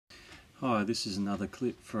Hi, this is another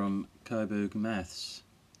clip from Coburg Maths.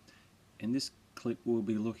 In this clip we'll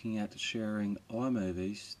be looking at sharing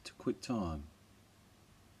iMovies to Quicktime.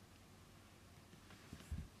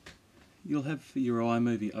 You'll have your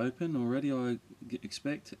iMovie open already, I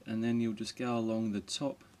expect, and then you'll just go along the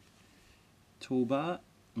top toolbar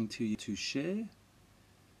until you to share,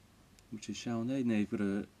 which is shown there. Now you've got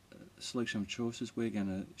a selection of choices. We're going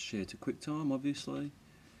to share to Quicktime, obviously,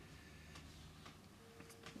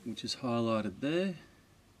 which is highlighted there.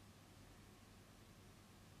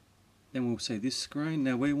 Then we'll see this screen.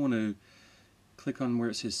 Now we want to click on where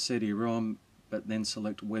it says CD-ROM, but then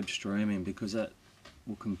select web streaming, because that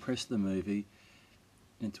will compress the movie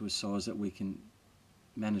into a size that we can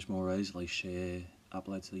manage more easily, share,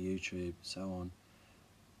 upload to YouTube, so on.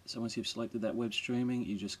 So once you've selected that web streaming,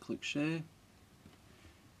 you just click share.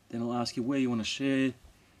 Then it'll ask you where you want to share.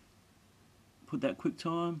 Put that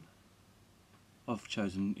QuickTime. I've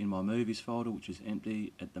chosen in my movies folder, which is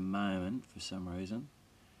empty at the moment for some reason.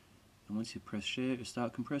 And once you press share, it'll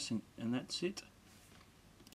start compressing, and that's it.